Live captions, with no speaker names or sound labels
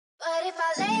But if I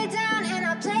lay down and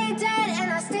I play dead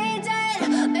and I stay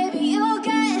dead, maybe you'll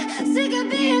get sick of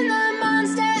being the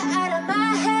monster out of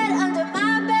my head, under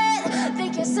my bed.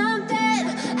 Think you're something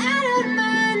out of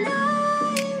my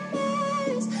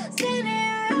nightmares,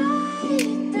 standing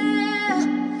right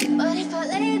there. But if I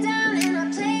lay down and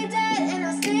I play dead and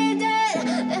I stay dead,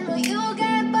 then will you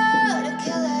get bored of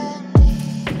killing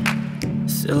me?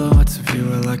 Silhouettes of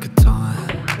you are like a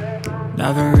taunt.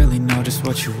 Never really know just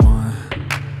what you want.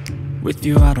 With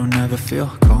you I don't ever feel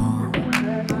calm.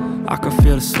 I can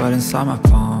feel the sweat inside my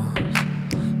palms.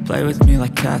 Play with me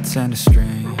like cats and a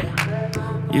string.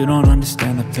 You don't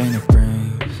understand the pain it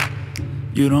brings.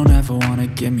 You don't ever wanna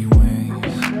give me wings.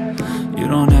 You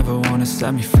don't ever wanna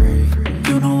set me free.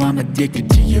 You know I'm addicted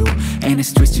to you, and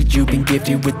it's twisted, you've been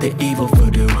gifted with the evil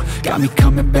voodoo. Got me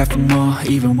coming back for more,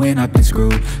 even when I've been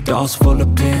screwed. Dolls full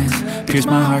of pins, pierce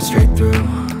my heart straight through.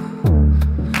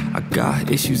 I got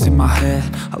issues in my head,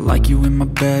 I like you in my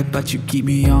bed, but you keep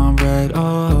me on red.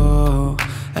 Oh,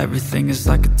 everything is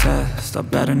like a test, I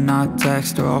better not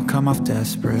text or I'll come off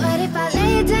desperate. But if I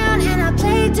lay down and I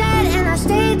play dead and I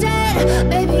stay dead,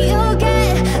 maybe you'll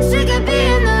get sick of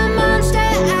being the monster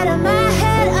out of my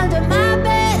head, under my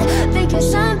bed. Think you're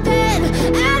something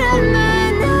out of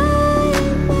my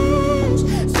nightmares,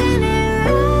 standing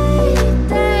right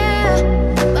there.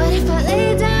 But if I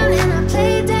lay down and I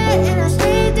play dead and I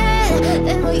stay dead,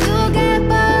 then will you get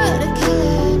bored of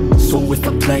killing me? So if I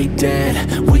play dead,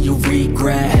 will you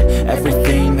regret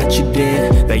everything that you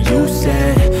did, that you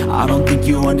said? I don't think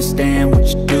you understand what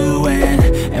you're doing,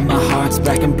 and my heart's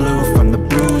black and blue from the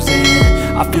bruising.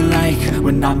 I feel like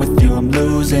when I'm with you I'm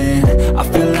losing. I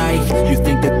feel like you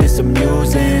think that this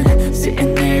amusing,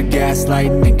 sitting there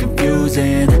gaslighting and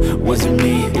confusing. Was it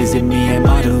me? Is it me? Am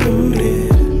I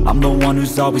deluded? I'm the one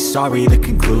who's always sorry, the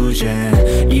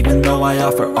conclusion, even though I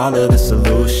offer all of the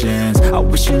solutions. I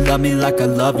wish you loved me like I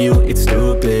love you, it's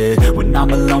stupid. When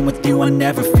I'm alone with you I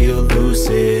never feel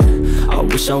lucid. I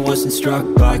wish I wasn't struck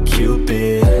by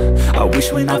Cupid. I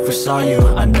wish when I first saw you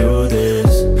I knew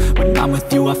this. When I'm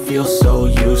with you I feel so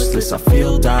useless, I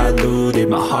feel diluted,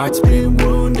 my heart's been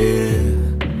wounded.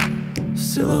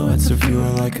 Silhouettes of you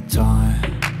are like a taunt.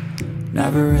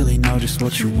 Never really know just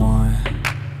what you want.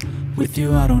 With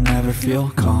you I don't ever feel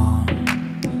calm.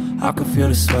 I can feel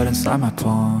the sweat inside my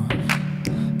palms.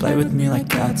 Play with me like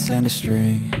cats and a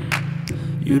string.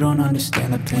 You don't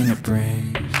understand the pain it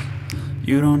brings.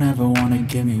 You don't ever wanna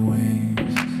give me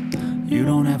wings. You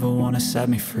don't ever wanna set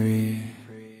me free.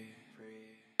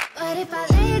 But if I